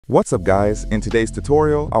What's up guys, in today's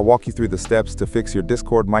tutorial I'll walk you through the steps to fix your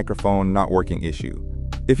Discord microphone not working issue.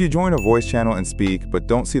 If you join a voice channel and speak but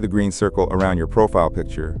don't see the green circle around your profile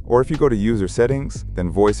picture, or if you go to user settings,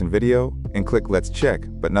 then voice and video, and click let's check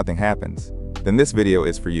but nothing happens, then this video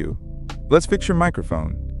is for you. Let's fix your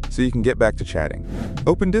microphone so you can get back to chatting.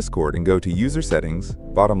 Open Discord and go to user settings,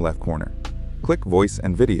 bottom left corner. Click voice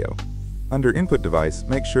and video. Under input device,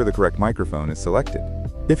 make sure the correct microphone is selected.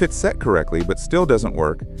 If it's set correctly but still doesn't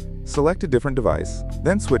work, select a different device,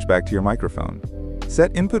 then switch back to your microphone.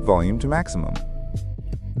 Set input volume to maximum.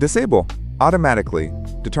 Disable automatically,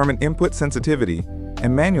 determine input sensitivity,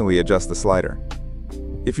 and manually adjust the slider.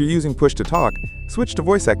 If you're using push to talk, switch to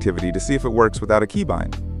voice activity to see if it works without a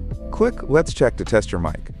keybind. Click let's check to test your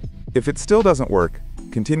mic. If it still doesn't work,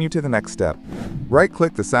 continue to the next step.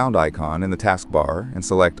 Right-click the sound icon in the taskbar and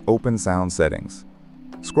select Open Sound Settings.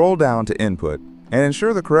 Scroll down to Input and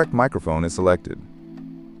ensure the correct microphone is selected.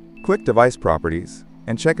 Click Device Properties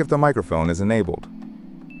and check if the microphone is enabled.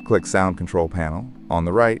 Click Sound Control Panel on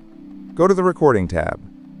the right. Go to the Recording tab.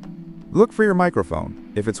 Look for your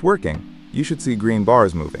microphone. If it's working, you should see green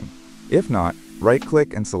bars moving. If not,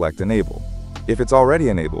 right-click and select Enable. If it's already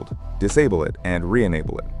enabled, disable it and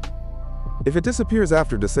re-enable it. If it disappears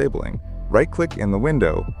after disabling, right-click in the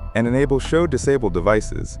window and enable Show Disabled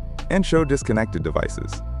Devices and Show Disconnected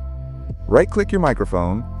Devices. Right-click your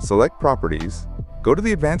microphone, select Properties, go to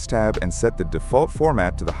the Advanced tab and set the default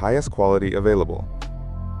format to the highest quality available.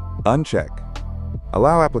 Uncheck.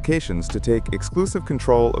 Allow applications to take exclusive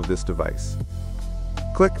control of this device.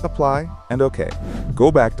 Click Apply and OK.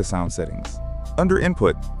 Go back to Sound Settings. Under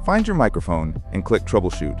Input, find your microphone and click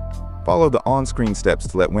Troubleshoot. Follow the on-screen steps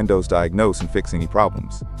to let Windows diagnose and fix any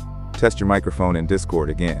problems. Test your microphone in Discord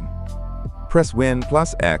again. Press Win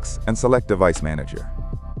plus X and select Device Manager.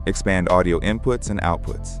 Expand audio inputs and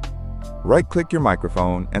outputs. Right-click your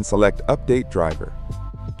microphone and select Update Driver.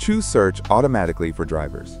 Choose Search automatically for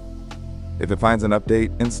drivers. If it finds an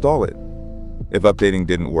update, install it. If updating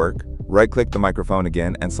didn't work, right-click the microphone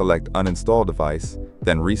again and select Uninstall Device,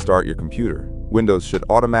 then restart your computer. Windows should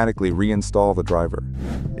automatically reinstall the driver.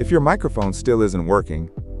 If your microphone still isn't working,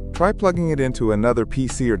 try plugging it into another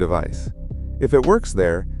PC or device. If it works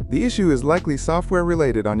there, the issue is likely software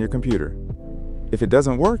related on your computer. If it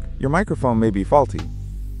doesn't work, your microphone may be faulty.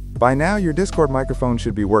 By now, your Discord microphone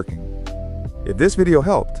should be working. If this video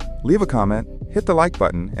helped, leave a comment, hit the like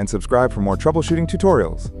button, and subscribe for more troubleshooting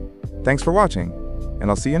tutorials. Thanks for watching, and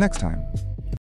I'll see you next time.